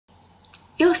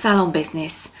Your salon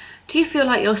business. Do you feel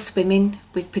like you're swimming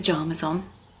with pyjamas on?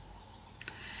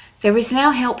 There is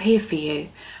now help here for you.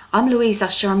 I'm Louise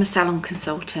Usher, I'm a salon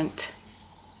consultant.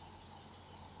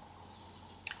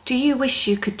 Do you wish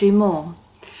you could do more?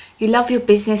 You love your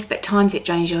business, but at times it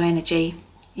drains your energy.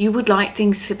 You would like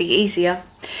things to be easier.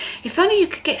 If only you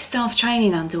could get staff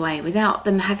training underway without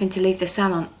them having to leave the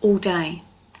salon all day.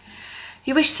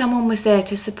 You wish someone was there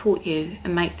to support you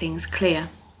and make things clear.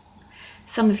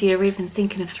 Some of you are even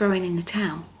thinking of throwing in the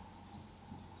towel.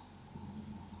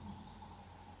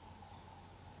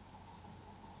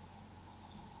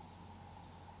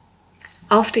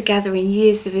 After gathering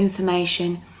years of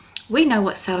information, we know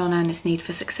what salon owners need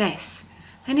for success.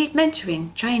 They need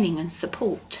mentoring, training and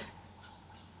support.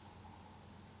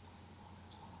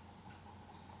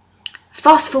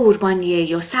 Fast forward 1 year,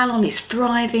 your salon is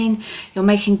thriving, you're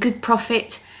making good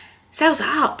profit, sales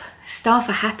are up, staff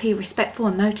are happy, respectful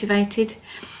and motivated.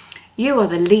 You are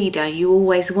the leader you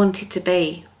always wanted to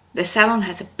be. The salon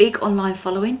has a big online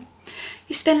following.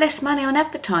 You spend less money on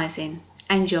advertising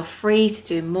and you're free to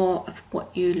do more of what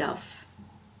you love.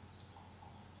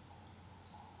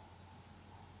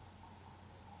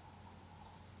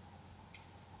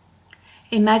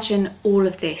 Imagine all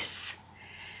of this.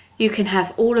 You can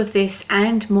have all of this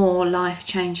and more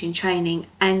life-changing training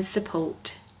and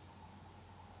support.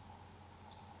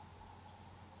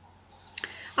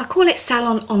 I call it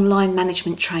Salon Online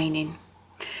Management Training.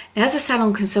 Now, as a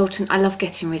salon consultant, I love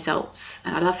getting results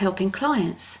and I love helping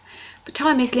clients, but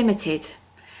time is limited.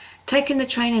 Taking the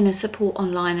training and support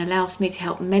online allows me to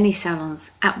help many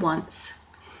salons at once.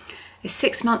 There's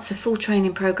 6 months of full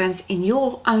training programs in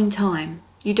your own time.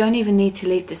 You don't even need to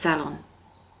leave the salon.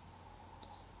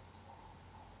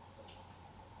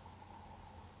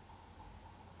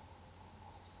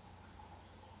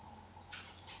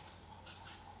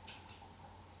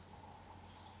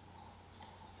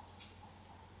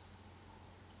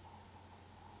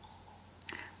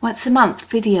 Once a month,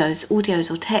 videos, audios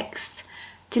or texts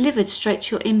delivered straight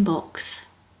to your inbox.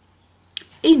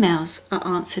 Emails are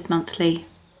answered monthly.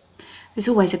 There's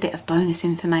always a bit of bonus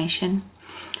information.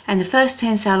 And the first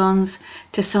 10 salons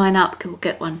to sign up will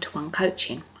get one-to-one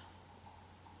coaching.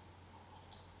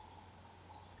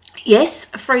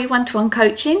 Yes, a free one-to-one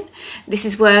coaching. This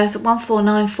is worth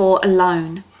 $1494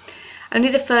 alone. Only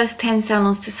the first 10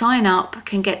 salons to sign up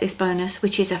can get this bonus,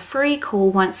 which is a free call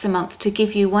once a month to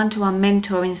give you one-to-one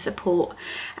mentoring support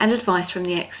and advice from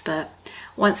the expert.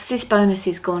 Once this bonus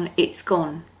is gone, it's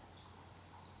gone.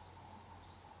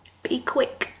 Be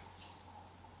quick.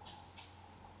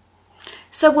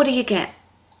 So what do you get?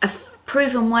 A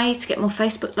proven way to get more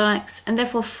Facebook likes and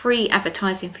therefore free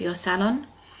advertising for your salon.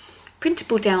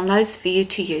 Printable downloads for you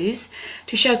to use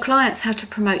to show clients how to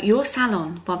promote your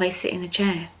salon while they sit in a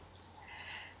chair.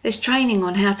 There's training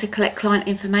on how to collect client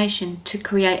information to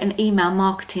create an email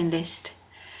marketing list.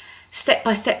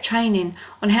 Step-by-step training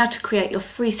on how to create your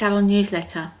free salon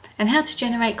newsletter and how to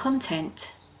generate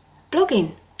content.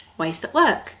 Blogging, ways that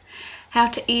work. How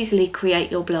to easily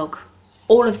create your blog.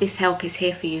 All of this help is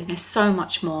here for you. There's so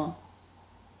much more.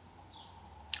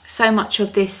 So much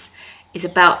of this is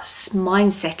about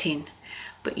mindsetting,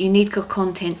 but you need good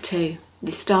content too.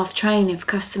 The staff training for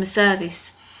customer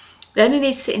service. They only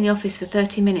need to sit in the office for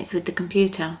 30 minutes with the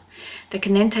computer. They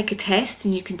can then take a test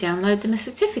and you can download them a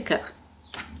certificate.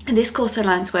 And this course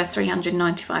alone is worth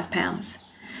 £395.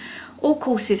 All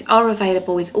courses are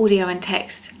available with audio and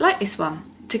text, like this one,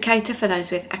 to cater for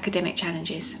those with academic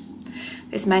challenges.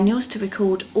 There's manuals to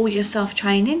record all your staff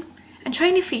training and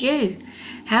training for you,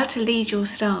 how to lead your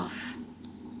staff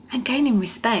and gaining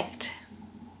respect.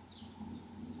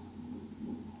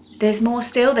 There's more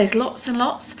still, there's lots and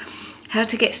lots. How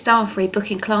to get staff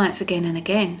rebooking clients again and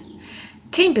again.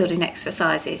 Team building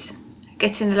exercises.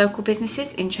 Getting the local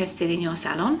businesses interested in your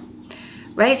salon.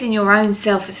 Raising your own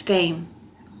self-esteem.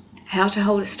 How to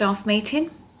hold a staff meeting.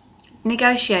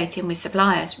 Negotiating with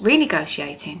suppliers.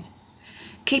 Renegotiating.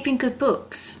 Keeping good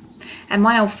books. And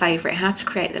my old favourite, how to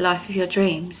create the life of your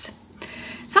dreams.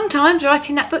 Sometimes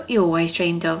writing that book you always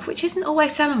dreamed of, which isn't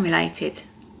always salon related.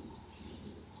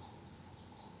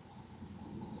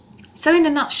 So in a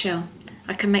nutshell,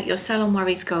 I can make your salon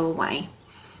worries go away.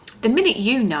 The minute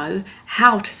you know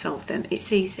how to solve them,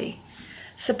 it's easy.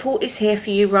 Support is here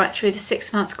for you right through the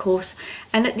 6-month course,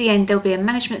 and at the end there'll be a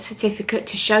management certificate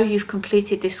to show you've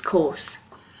completed this course.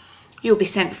 You'll be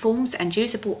sent forms and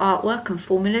usable artwork and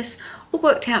formulas, all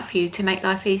worked out for you to make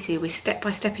life easier with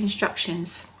step-by-step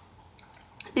instructions.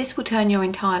 This will turn your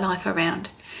entire life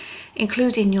around,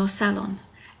 including your salon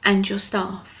and your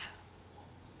staff.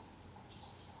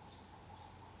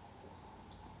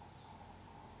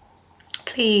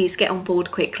 please get on board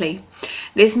quickly.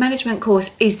 This management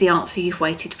course is the answer you've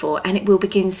waited for, and it will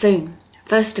begin soon,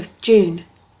 1st of June.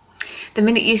 The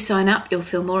minute you sign up, you'll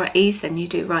feel more at ease than you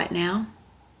do right now.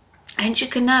 And you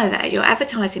can know that your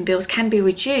advertising bills can be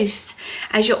reduced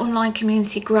as your online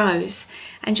community grows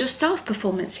and your staff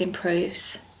performance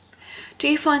improves. Do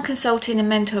you find consulting and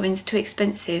mentoring too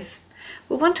expensive?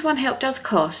 Well, one-to-one help does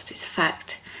cost, it's a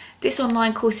fact. This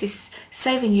online course is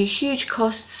saving you huge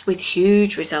costs with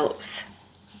huge results.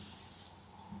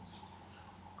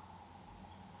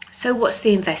 So what's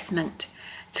the investment?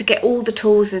 To get all the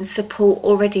tools and support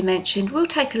already mentioned will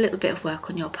take a little bit of work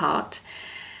on your part.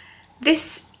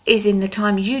 This is in the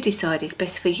time you decide is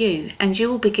best for you, and you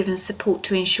will be given support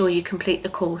to ensure you complete the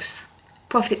course.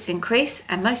 Profits increase,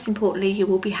 and most importantly, you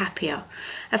will be happier.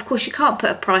 Of course, you can't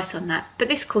put a price on that, but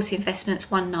this course investment's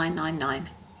 $1999.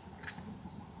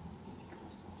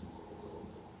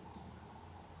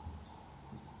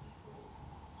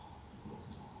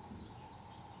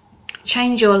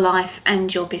 Change your life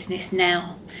and your business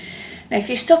now. Now, if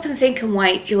you stop and think and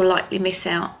wait, you'll likely miss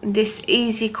out. This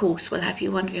easy course will have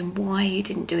you wondering why you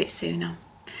didn't do it sooner.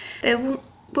 There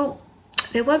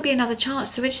won't be another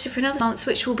chance to register for another month,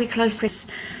 which will be close to Christmas.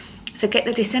 So get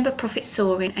the December profit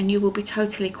soaring, and you will be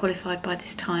totally qualified by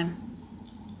this time.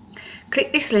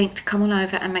 Click this link to come on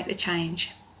over and make the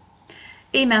change.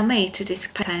 Email me to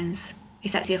discuss plans,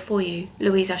 if that's here for you,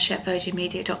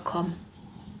 louise@virginmedia.com.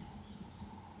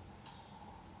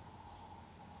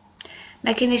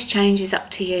 Making this change is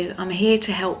up to you. I'm here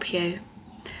to help you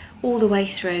all the way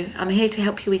through. I'm here to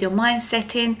help you with your mind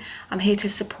setting. I'm here to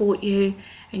support you.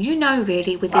 And you know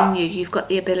really within you, you've got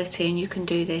the ability and you can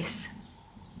do this.